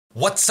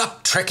What's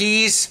up,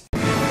 Trekkies?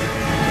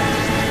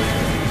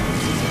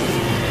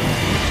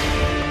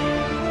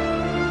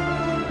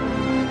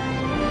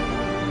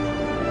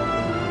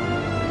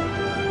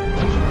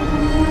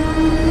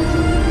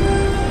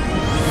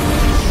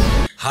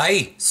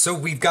 Hi, so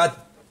we've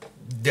got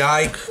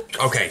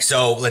okay,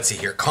 so let's see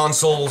here.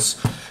 Consoles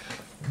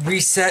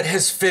reset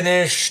has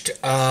finished.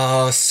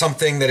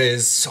 Something that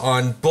is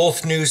on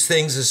both news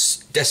things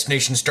is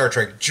Destination Star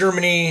Trek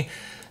Germany.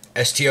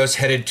 STO's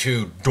headed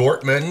to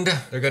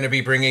Dortmund. They're going to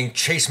be bringing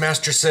Chase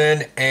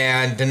Masterson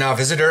and Dana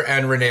Visitor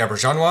and Rene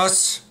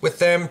Auberjonois with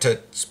them to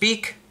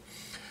speak.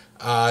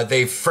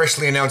 They've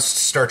freshly announced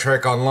Star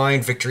Trek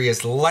Online Victory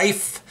is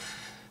Life.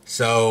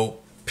 So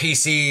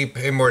PC,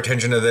 pay more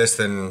attention to this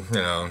than,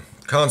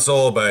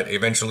 console, but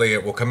eventually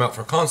it will come out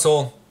for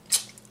console.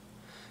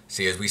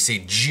 See, as we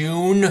see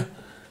June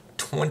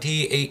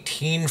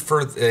 2018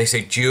 they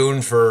say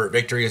June for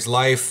Victory is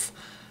Life.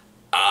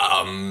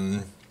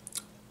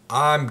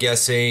 I'm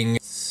guessing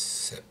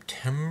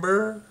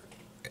September,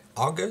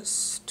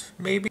 August,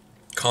 maybe?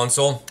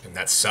 Console, and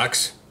that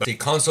sucks. But the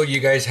console, you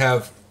guys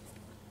have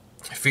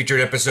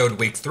featured episode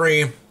week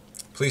 3.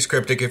 Please,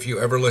 Cryptic, if you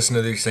ever listen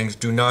to these things,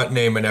 do not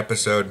name an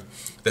episode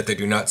that they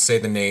do not say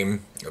the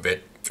name of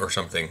it or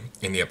something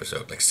in the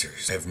episode. Like,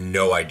 seriously, I have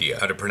no idea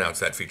how to pronounce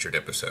that featured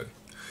episode.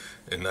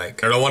 And I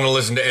don't want to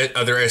listen to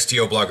other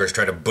STO bloggers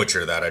try to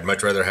butcher that. I'd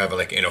much rather have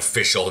an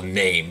official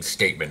name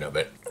statement of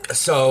it.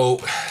 So,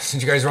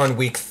 since you guys are on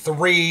week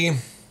 3, I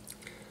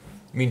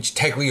mean,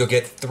 technically you'll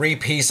get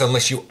 3-piece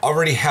unless you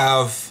already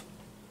have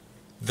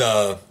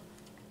the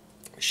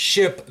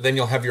ship, then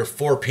you'll have your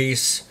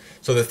 4-piece.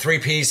 So the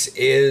 3-piece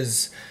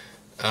is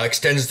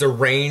extends the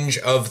range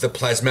of the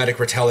plasmatic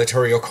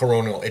retaliatory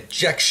coronal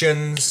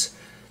ejections,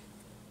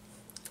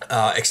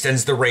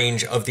 extends the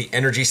range of the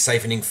energy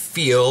siphoning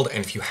field,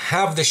 and if you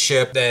have the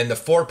ship, then the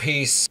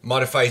 4-piece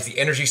modifies the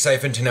energy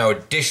siphon to now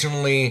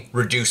additionally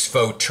reduce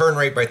foe turn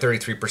rate by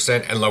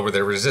 33% and lower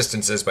their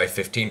resistances by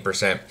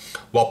 15%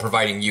 while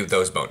providing you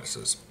those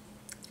bonuses.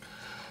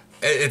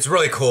 It's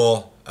really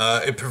cool.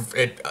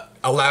 It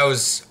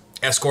allows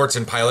escorts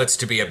and pilots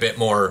to be a bit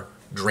more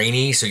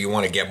drainy, so you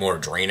want to get more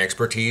drain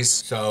expertise.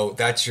 So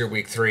that's your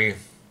week 3.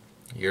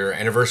 Your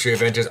anniversary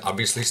event is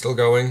obviously still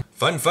going.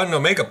 Fun, no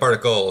makeup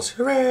particles.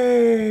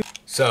 Hooray!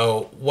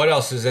 So, what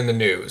else is in the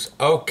news?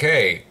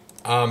 Okay,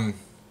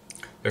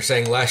 they're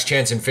saying Last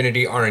Chance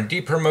Infinity R&D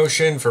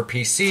promotion for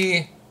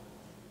PC.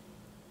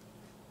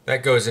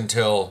 That goes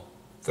until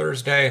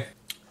Thursday.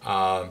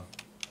 A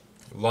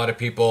lot of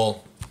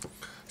people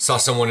saw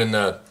someone in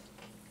the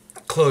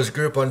closed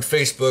group on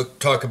Facebook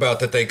talk about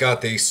that they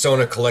got the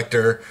Sona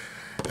collector.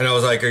 And I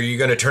was like, are you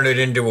going to turn it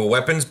into a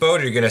weapons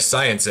boat or are you going to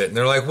science it? And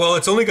they're like, well,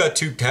 it's only got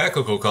 2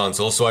 tactical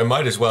consoles, so I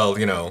might as well,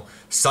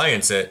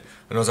 science it.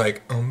 And I was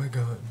like, oh my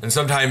god. And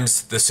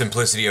sometimes the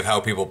simplicity of how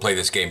people play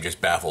this game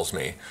just baffles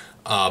me.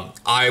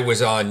 I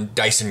was on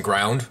Dyson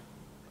Ground.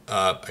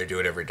 I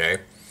do it every day.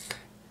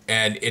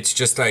 And it's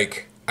just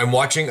like, I'm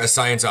watching a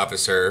science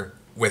officer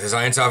with a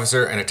science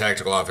officer and a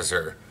tactical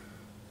officer.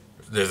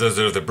 Those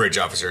are the bridge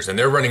officers, and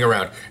they're running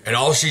around, and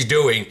all she's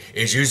doing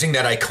is using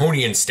that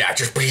Iconian stat,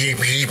 just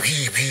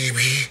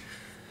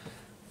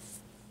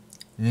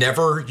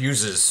never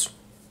uses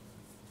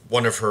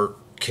one of her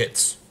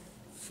kit's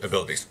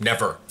abilities.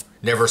 Never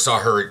saw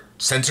her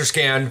sensor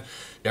scan,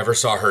 never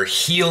saw her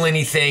heal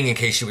anything in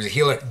case she was a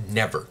healer.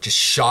 Never. Just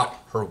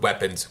shot her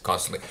weapons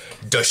constantly.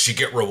 Does she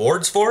get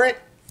rewards for it?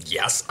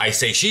 Yes, I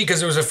say she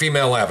because it was a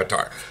female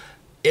avatar.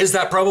 Is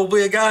that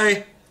probably a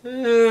guy?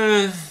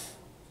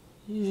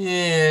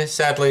 Yeah,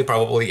 sadly,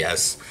 probably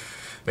yes.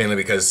 Mainly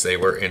because they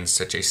were in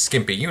such a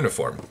skimpy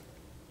uniform.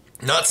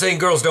 Not saying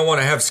girls don't want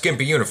to have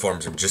skimpy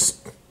uniforms,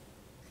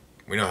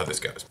 we know how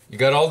this goes. You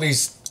got all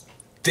these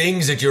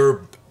things at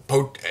your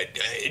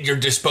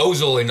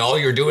disposal, and all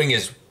you're doing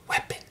is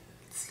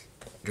weapons.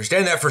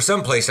 Understand that for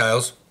some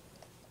playstyles,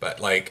 but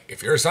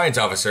if you're a science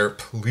officer,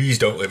 please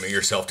don't limit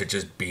yourself to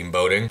just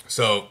beamboating.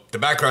 So the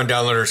background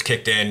downloaders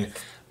kicked in.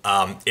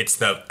 It's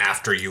the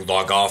after you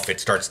log off, it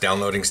starts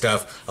downloading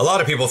stuff. A lot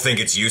of people think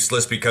it's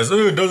useless because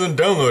it doesn't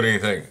download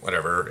anything.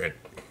 Whatever, it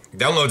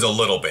downloads a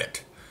little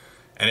bit.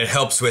 And it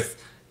helps with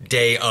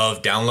day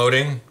of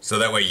downloading, so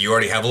that way you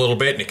already have a little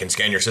bit and it can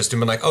scan your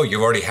system and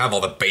you already have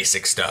all the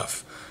basic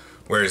stuff.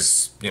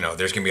 Whereas,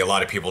 there's gonna be a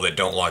lot of people that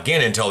don't log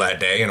in until that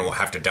day and will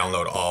have to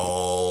download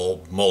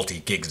all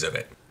multi-gigs of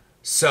it.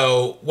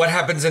 So, what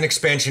happens in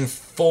expansion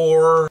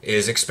 4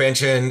 is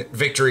expansion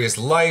Victory is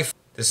Life.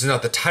 This is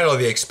not the title of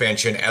the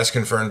expansion, as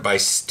confirmed by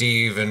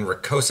Steve and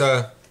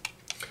Ricosa.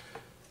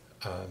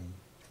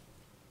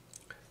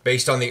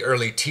 Based on the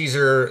early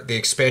teaser, the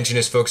expansion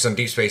is focused on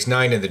Deep Space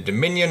Nine and the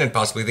Dominion and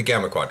possibly the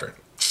Gamma Quadrant.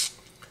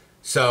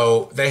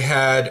 So they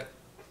had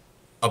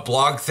a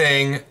blog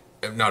thing,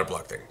 not a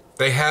blog thing.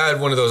 They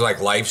had one of those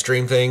live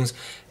stream things.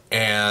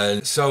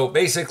 And so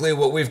basically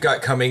what we've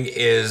got coming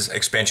is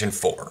expansion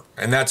 4.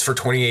 And that's for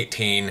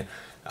 2018,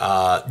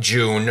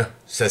 June.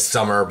 Says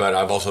summer, but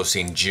I've also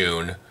seen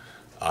June.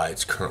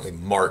 It's currently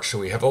March, so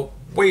we have a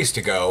ways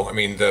to go. I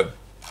mean, the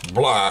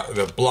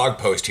the blog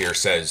post here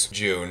says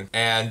June,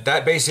 and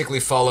that basically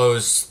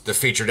follows the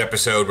featured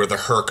episode where the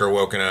Herc are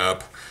woken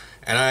up.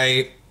 And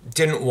I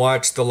didn't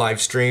watch the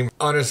live stream.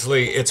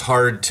 Honestly, it's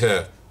hard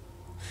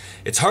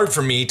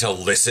for me to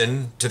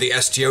listen to the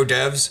STO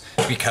devs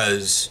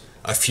because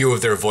a few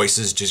of their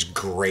voices just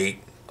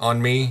grate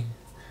on me.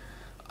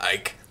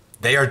 Like,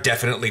 they are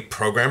definitely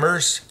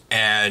programmers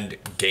and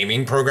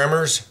gaming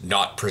programmers,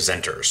 not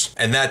presenters.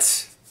 And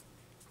that's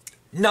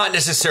not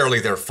necessarily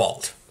their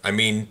fault. I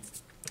mean,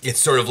 it's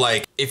sort of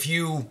like if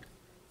you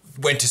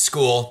went to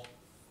school,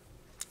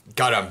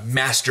 got a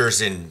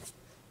master's in,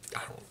 I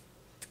don't know,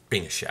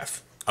 being a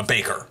chef, a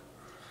baker,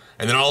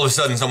 and then all of a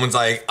sudden someone's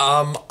like,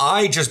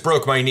 I just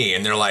broke my knee.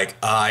 And they're like,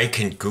 I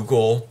can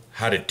Google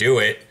how to do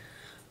it.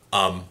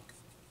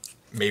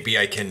 Maybe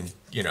I can,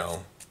 you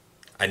know,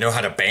 I know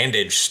how to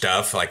bandage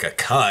stuff like a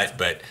cut,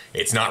 but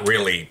it's not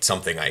really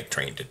something I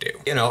trained to do.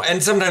 You know,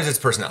 and sometimes it's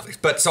personalities.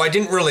 But so I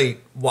didn't really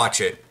watch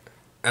it,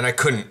 and I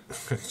couldn't.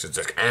 It's just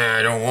like,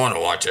 I don't want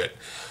to watch it.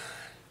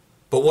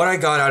 But what I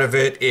got out of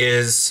it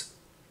is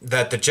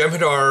that the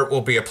Jem'Hadar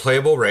will be a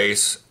playable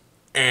race,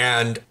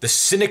 and the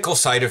cynical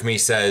side of me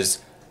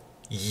says,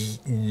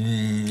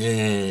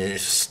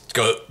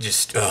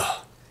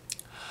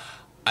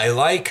 I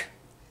like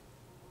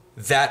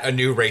that a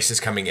new race is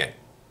coming in.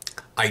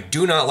 I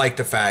do not like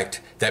the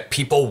fact that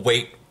people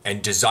wait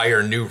and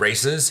desire new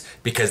races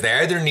because they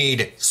either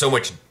need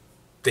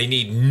they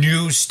need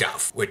new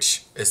stuff,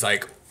 which is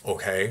like,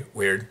 okay,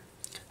 weird.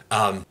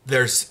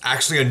 There's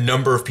actually a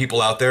number of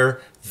people out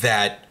there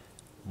that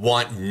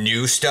want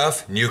new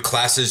stuff, new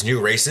classes, new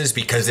races,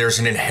 because there's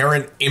an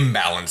inherent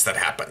imbalance that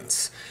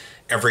happens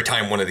every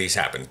time one of these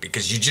happens,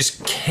 because you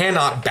just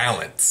cannot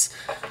balance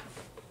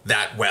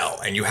that well,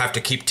 and you have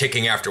to keep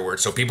ticking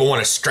afterwards. So people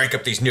want to strike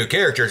up these new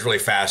characters really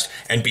fast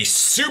and be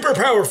super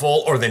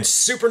powerful, or then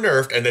super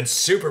nerfed and then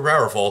super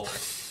powerful,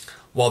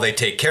 while they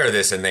take care of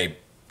this and they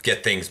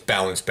get things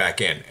balanced back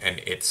in.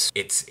 And it's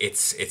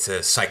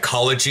a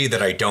psychology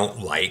that I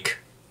don't like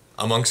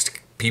amongst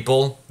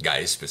people,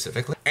 guys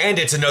specifically. And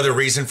it's another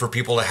reason for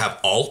people to have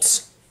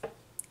alts.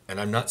 And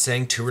I'm not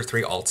saying 2 or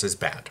 3 alts is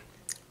bad.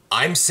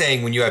 I'm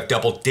saying when you have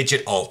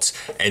double-digit alts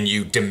and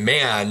you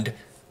demand,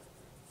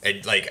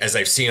 and like as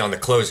I've seen on the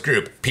closed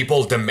group,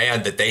 people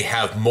demand that they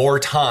have more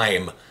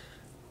time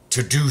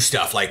to do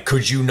stuff. Like,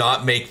 could you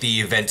not make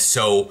the event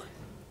so,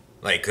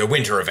 like the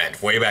winter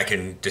event, way back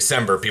in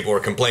December, people were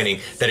complaining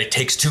that it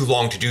takes too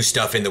long to do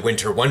stuff in the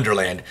Winter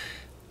Wonderland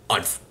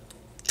on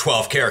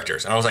 12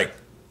 characters. And I was like,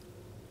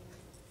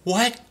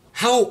 what?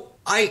 How?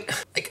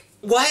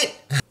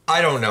 What?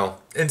 I don't know.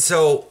 And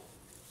so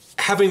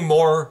having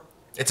more,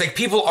 it's like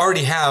people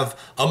already have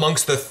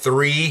amongst the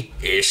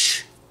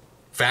 3-ish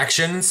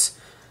factions,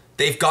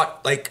 they've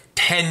got like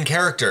 10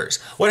 characters.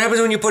 What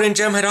happens when you put in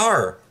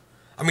Jem'Hadar?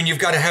 I mean, you've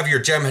got to have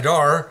your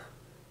Jem'Hadar,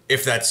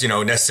 if that's, you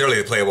know, necessarily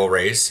the playable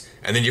race,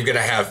 and then you've got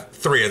to have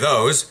 3 of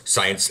those,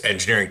 science,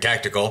 engineering,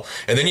 tactical,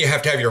 and then you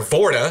have to have your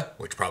Vorta,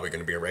 which is probably going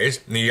to be a race,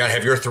 and then you got to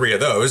have your 3 of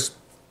those,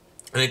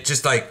 and it's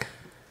just like,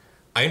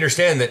 I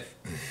understand that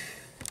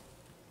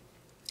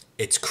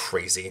it's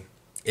crazy.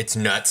 It's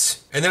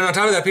nuts. And then on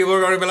top of that, people are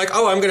going to be like,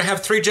 oh, I'm going to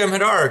have 3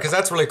 Jem'Hadar because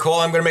that's really cool.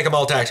 I'm going to make them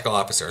all tactical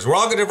officers. We're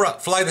all going to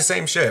fly the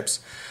same ships.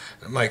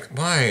 I'm like,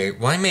 why?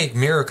 Why make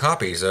mirror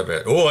copies of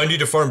it? Oh, I need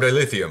to farm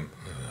dilithium.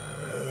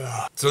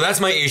 So that's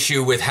my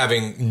issue with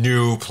having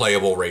new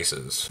playable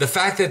races. The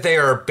fact that they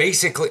are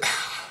basically,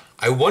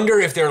 I wonder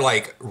if they're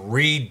like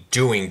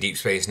redoing Deep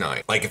Space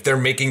Nine. Like if they're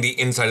making the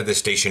inside of the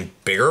station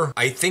bigger.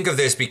 I think of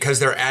this because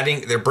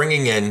they're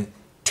bringing in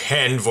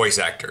 10 voice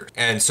actors.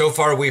 And so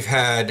far we've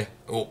had,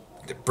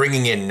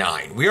 bringing in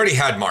 9. We already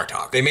had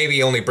Martok. They may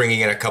be only bringing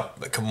in a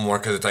couple more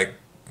because it's like,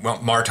 well,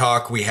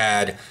 Martok, we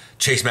had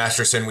Chase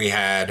Masterson, we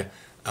had,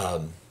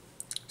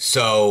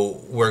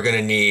 so we're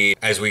gonna need,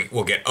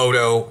 we'll get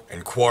Odo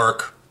and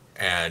Quark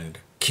and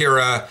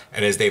Kira,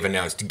 and as they've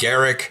announced,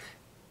 Garrick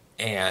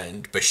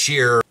and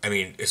Bashir. I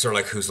mean, it's sort of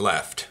like who's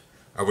left?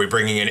 Are we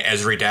bringing in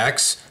Ezri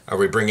Dax? Are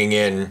we bringing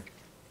in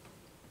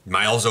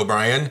Miles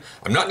O'Brien?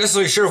 I'm not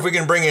necessarily sure if we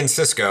can bring in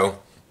Cisco.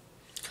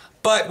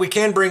 But we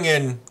can bring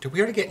in, did we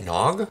already get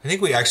Nog? I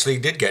think we actually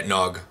did get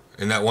Nog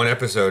in that one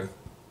episode.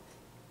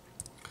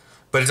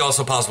 But it's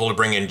also possible to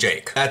bring in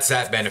Jake. That's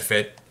that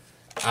benefit.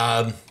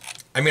 I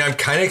mean, I'm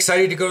kind of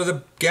excited to go to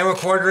the Gamma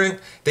Quadrant.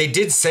 They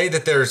did say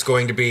that there's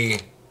going to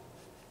be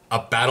a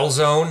battle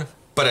zone,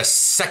 but a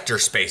sector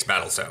space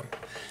battle zone.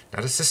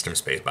 Not a system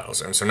space battle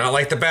zone. So not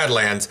like the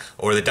Badlands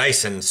or the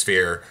Dyson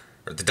Sphere,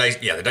 or the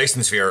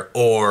Dyson Sphere,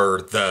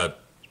 or the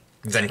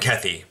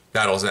Zenkethi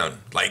battle zone.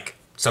 Like,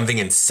 something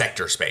in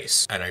sector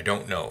space, and I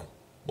don't know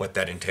what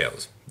that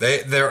entails.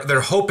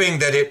 They're hoping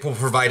that it will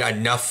provide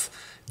enough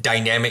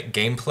dynamic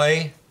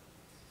gameplay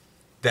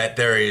that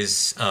there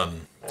is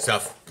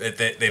stuff that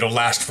it'll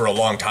last for a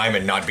long time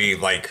and not be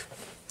like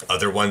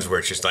other ones where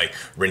it's just like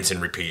rinse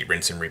and repeat,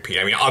 rinse and repeat.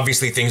 I mean,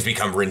 obviously things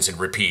become rinse and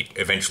repeat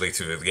eventually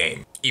through the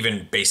game.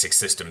 Even basic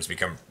systems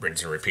become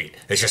rinse and repeat.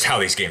 It's just how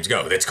these games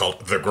go. It's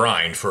called the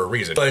grind for a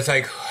reason. But it's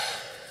like,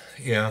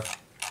 yeah.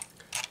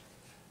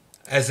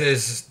 as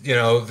is, you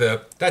know,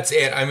 that's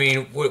it. I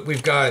mean,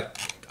 we've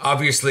got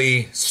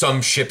obviously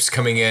some ships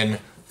coming in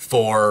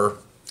for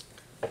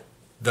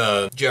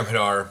the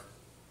Jem'Hadar,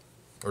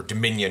 or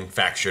Dominion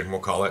faction, we'll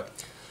call it.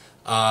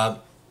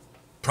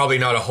 Probably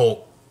not a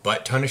whole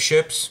butt ton of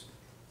ships.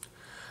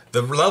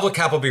 The level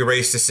cap will be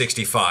raised to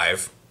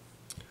 65,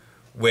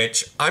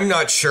 which I'm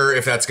not sure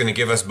if that's going to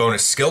give us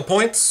bonus skill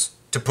points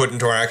to put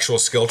into our actual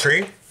skill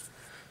tree.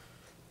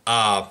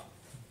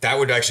 That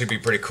would actually be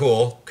pretty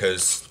cool,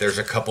 because there's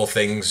a couple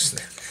things.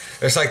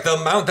 It's like the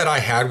amount that I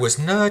had was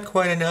not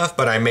quite enough,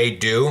 but I may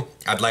do.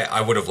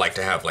 I would have liked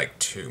to have like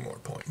 2 more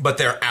points. But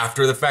they're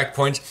after the fact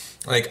points.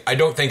 Like, I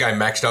don't think I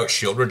maxed out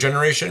shield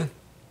regeneration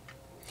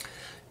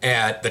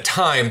at the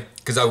time,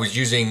 because I was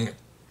using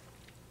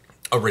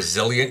a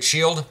resilient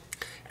shield,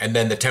 and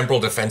then the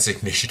temporal defense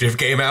initiative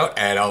came out,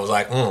 and I was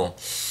like,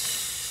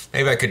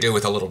 maybe I could do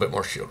with a little bit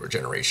more shield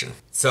regeneration.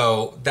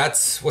 So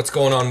that's what's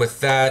going on with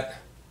that.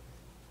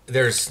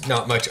 There's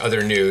not much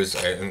other news.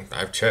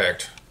 I've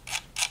checked.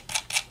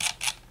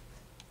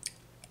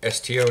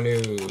 STO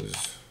news.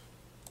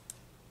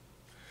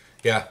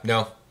 Yeah,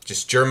 no,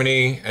 just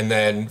Germany, and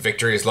then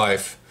Victory is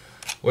Life.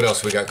 What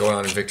else we got going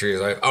on in Victory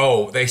is Life?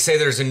 Oh, they say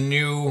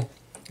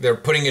they're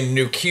putting in a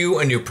new queue,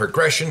 a new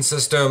progression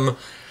system.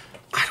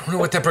 I don't know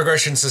what that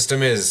progression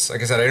system is.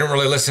 Like I said, I didn't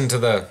really listen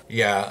to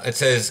it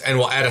says, and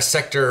we'll add a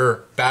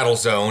sector battle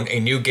zone, a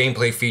new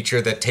gameplay feature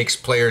that takes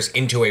players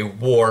into a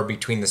war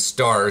between the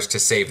stars to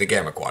save the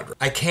Gamma Quadrant.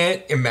 I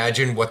can't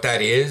imagine what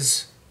that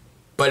is,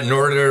 but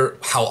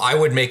how I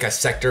would make a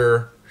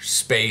sector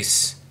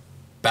space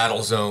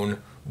battle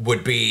zone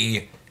would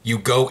be, you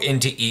go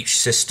into each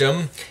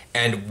system,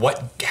 and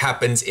what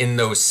happens in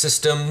those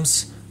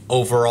systems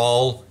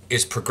overall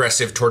is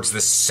progressive towards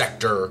the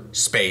sector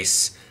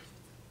space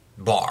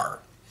bar.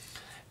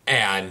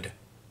 And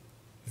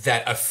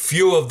that a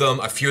few of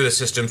the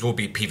systems will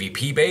be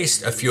PvP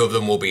based, a few of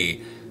them will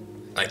be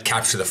like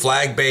capture the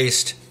flag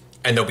based,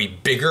 and they'll be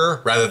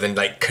bigger rather than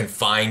like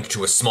confined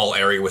to a small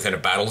area within a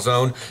battle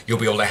zone. You'll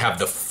be able to have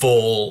the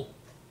full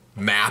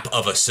map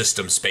of a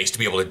system space to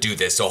be able to do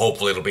this, so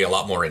hopefully it'll be a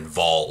lot more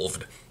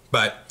involved.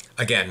 But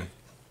again,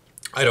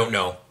 I don't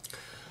know.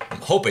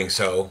 I'm hoping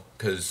so,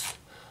 because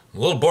I'm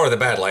a little bored of the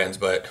Badlands,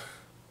 but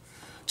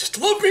just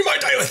love me my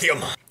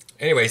dilithium.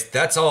 Anyways,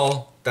 that's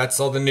all. That's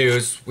all the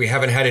news. We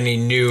haven't had any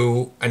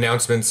new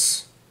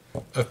announcements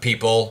of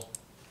people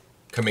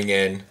coming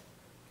in.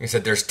 Like I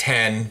said, there's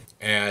 10,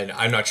 and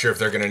I'm not sure if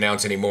they're going to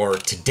announce any more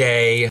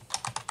today.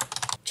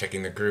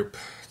 Checking the group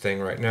thing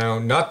right now.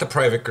 Not the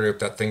private group.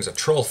 That thing's a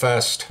troll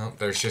fest. Oh,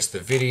 there's just the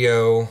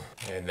video,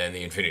 and then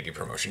the Infinity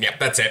promotion. Yep,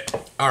 that's it.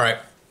 All right.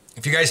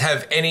 If you guys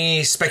have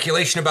any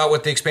speculation about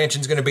what the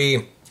expansion's going to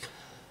be,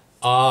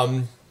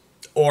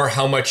 or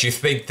how much you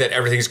think that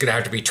everything's going to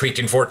have to be tweaked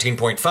in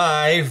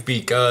 14.5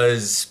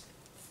 because,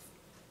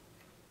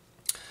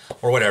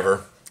 or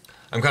whatever.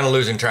 I'm kind of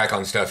losing track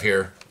on stuff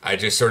here. I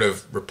just sort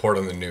of report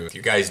on the news.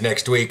 You guys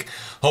next week,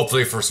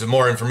 hopefully for some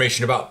more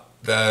information about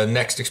the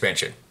next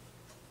expansion.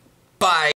 Bye!